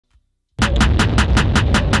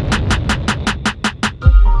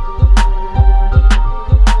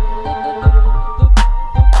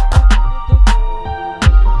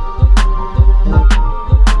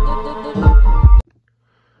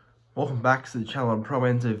back to the channel on Pro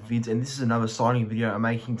Enzo Vids, and this is another signing video I'm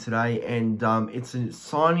making today, and it's a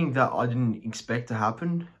signing that I didn't expect to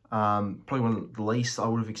happen. Probably one of the least I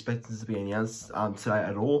would have expected to be announced today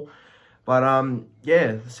at all. But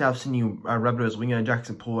yeah, the South Sydney Rabbitohs winger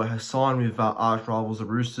Jaxson Paulo has signed with arch rivals the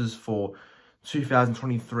Roosters for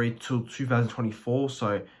 2023 till 2024,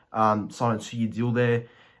 so signed a 2-year deal there.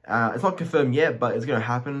 It's not confirmed yet, but it's going to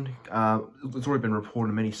happen. It's already been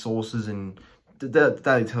reported in many sources, and the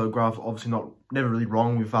Daily Telegraph obviously never really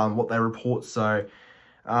wrong with what they report. So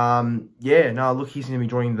yeah, no, look, he's going to be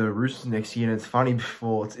joining the Roosters next year, and it's funny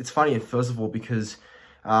it's funny first of all because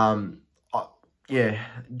yeah,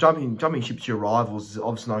 jumping ship to your rivals is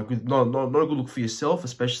obviously not a good look for yourself,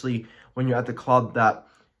 especially when you're at the club that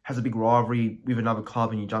has a big rivalry with another club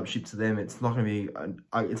and you jump ship to them. It's not going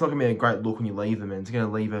to be a great look when you leave them, and it's going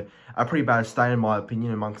to leave a pretty bad stain, in my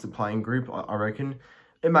opinion, amongst the playing group. I reckon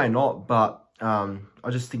it may not, but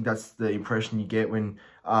I just think that's the impression you get when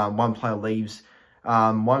one player leaves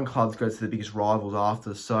one club to go to the biggest rivals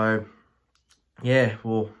after. So yeah,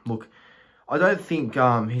 well, look, I don't think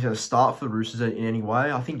he's going to start for the Roosters in any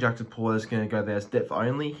way. I think Jaxson Paulo is going to go there as depth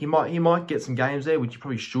only. He might get some games there, which he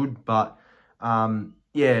probably should, but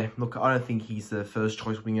yeah, look, I don't think he's the first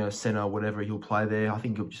choice winger, centre, whatever he'll play there. I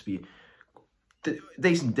think he'll just be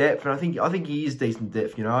decent depth, and I think he is decent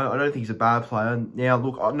depth. You know, I don't think he's a bad player. Now,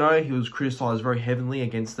 look, I know he was criticised very heavily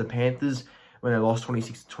against the Panthers when they lost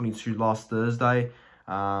 26-22 last Thursday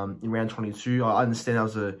in round 22. I understand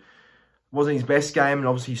that wasn't his best game, and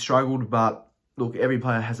obviously he struggled, but look, every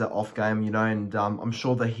player has that off game, you know, and I'm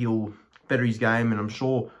sure that he'll better his game, and I'm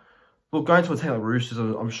sure, look, going to a team like Roosters,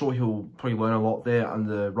 I'm sure he'll probably learn a lot there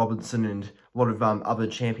under Robinson and a lot of other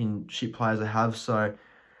championship players they have. So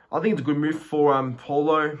I think it's a good move for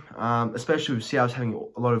Paulo, especially with South having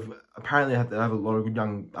a lot of, apparently they have a lot of good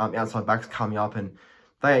young outside backs coming up, and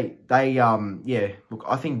yeah, look,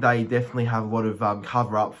 I think they definitely have a lot of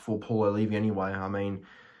cover up for Paulo leaving anyway. I mean,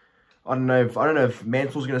 I don't know if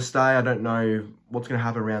Mantle's going to stay. I don't know what's going to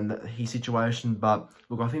happen around his situation, but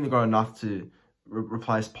look, I think they've got enough to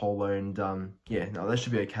replace Paulo, and yeah, no, they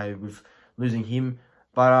should be okay with losing him.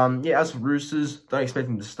 But yeah, as for Roosters, don't expect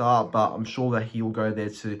him to start, but I'm sure that he'll go there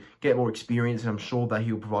to get more experience, and I'm sure that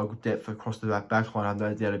he'll provide good depth across the back line. I have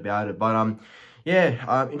no doubt about it. But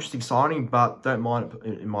yeah, interesting signing, but don't mind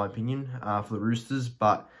it, in my opinion, for the Roosters.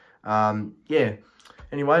 But yeah,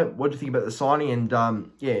 anyway, what do you think about the signing?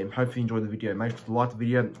 And yeah, hopefully you enjoyed the video. Make sure to like the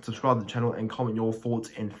video, subscribe to the channel, and comment your thoughts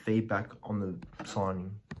and feedback on the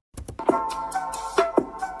signing.